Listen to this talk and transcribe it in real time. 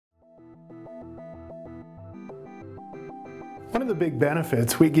One of the big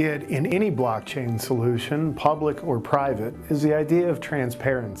benefits we get in any blockchain solution, public or private, is the idea of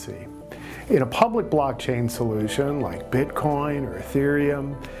transparency. In a public blockchain solution like Bitcoin or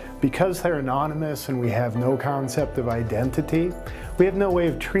Ethereum, because they're anonymous and we have no concept of identity, we have no way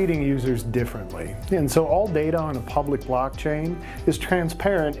of treating users differently. And so all data on a public blockchain is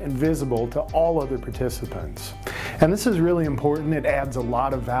transparent and visible to all other participants. And this is really important. It adds a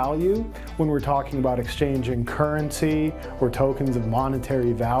lot of value when we're talking about exchanging currency or tokens of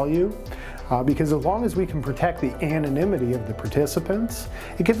monetary value. Because as long as we can protect the anonymity of the participants,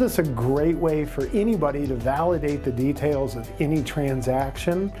 it gives us a great way for anybody to validate the details of any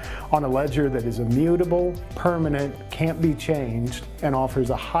transaction on a ledger that is immutable, permanent, can't be changed, and offers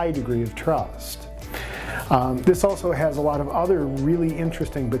a high degree of trust. This also has a lot of other really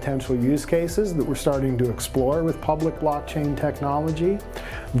interesting potential use cases that we're starting to explore with public blockchain technology: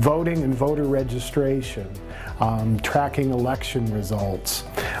 voting and voter registration, tracking election results.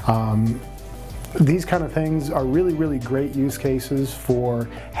 These kind of things are really, really great use cases for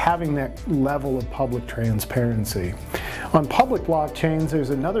having that level of public transparency. On public blockchains, there's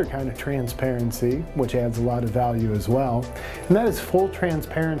another kind of transparency, which adds a lot of value as well, and that is full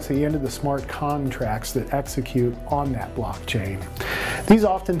transparency into the smart contracts that execute on that blockchain. These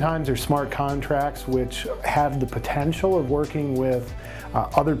oftentimes are smart contracts which have the potential of working with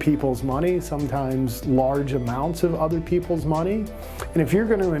other people's money, sometimes large amounts of other people's money. And if you're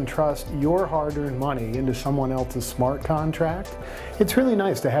going to entrust your hard-earned money into someone else's smart contract, it's really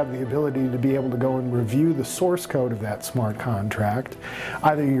nice to have the ability to be able to go and review the source code of that smart contract,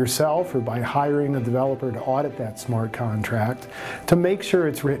 either yourself or by hiring a developer to audit that smart contract, to make sure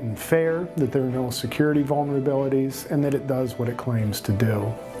it's written fair, that there are no security vulnerabilities, and that it does what it claims to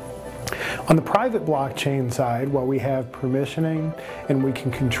do. On the private blockchain side, while we have permissioning and we can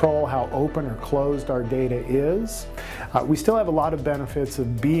control how open or closed our data is, we still have a lot of benefits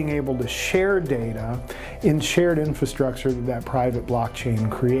of being able to share data in shared infrastructure that private blockchain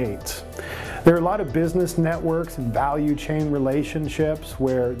creates. There are a lot of business networks and value chain relationships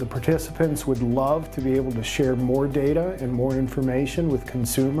where the participants would love to be able to share more data and more information with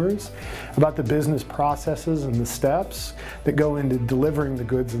consumers about the business processes and the steps that go into delivering the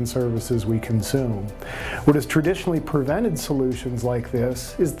goods and services we consume. What has traditionally prevented solutions like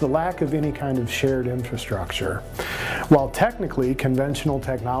this is the lack of any kind of shared infrastructure. While technically conventional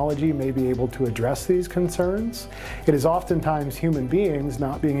technology may be able to address these concerns, it is oftentimes human beings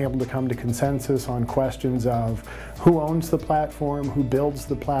not being able to come to consensus on questions of who owns the platform, who builds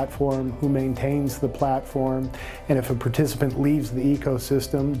the platform, who maintains the platform, and if a participant leaves the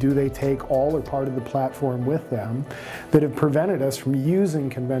ecosystem, do they take all or part of the platform with them, that have prevented us from using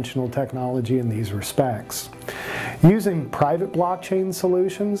conventional technology in these respects. Using private blockchain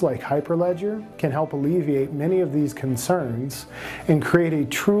solutions like Hyperledger can help alleviate many of these concerns and create a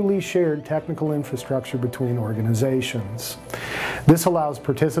truly shared technical infrastructure between organizations. This allows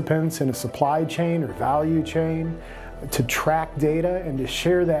participants in a supply chain or value chain to track data and to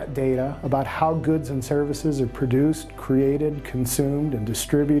share that data about how goods and services are produced, created, consumed, and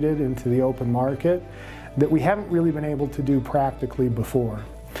distributed into the open market that we haven't really been able to do practically before.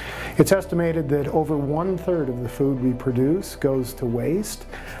 It's estimated that over 1/3 of the food we produce goes to waste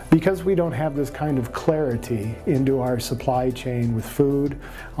because we don't have this kind of clarity into our supply chain with food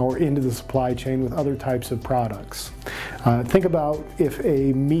or into the supply chain with other types of products. Think about if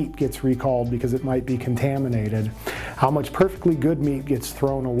a meat gets recalled because it might be contaminated, how much perfectly good meat gets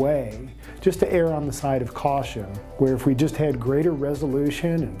thrown away just to err on the side of caution, where if we just had greater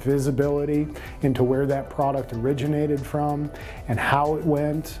resolution and visibility into where that product originated from and how it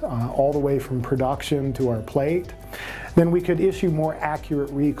went all the way from production to our plate, then we could issue more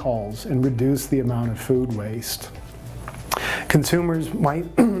accurate recalls and reduce the amount of food waste. Consumers might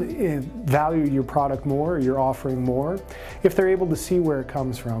value your product more, or you're offering more, if they're able to see where it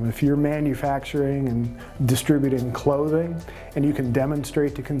comes from. If you're manufacturing and distributing clothing, and you can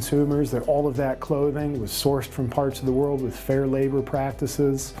demonstrate to consumers that all of that clothing was sourced from parts of the world with fair labor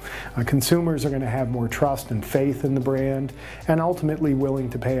practices, consumers are going to have more trust and faith in the brand, and ultimately willing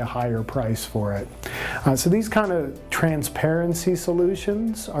to pay a higher price for it. So these kind of transparency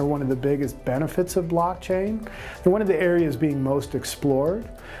solutions are one of the biggest benefits of blockchain. They're one of the areas being most explored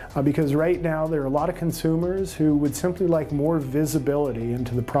because right now there are a lot of consumers who would simply like more visibility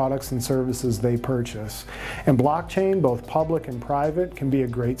into the products and services they purchase. And blockchain, both public and private, can be a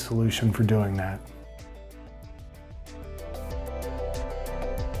great solution for doing that.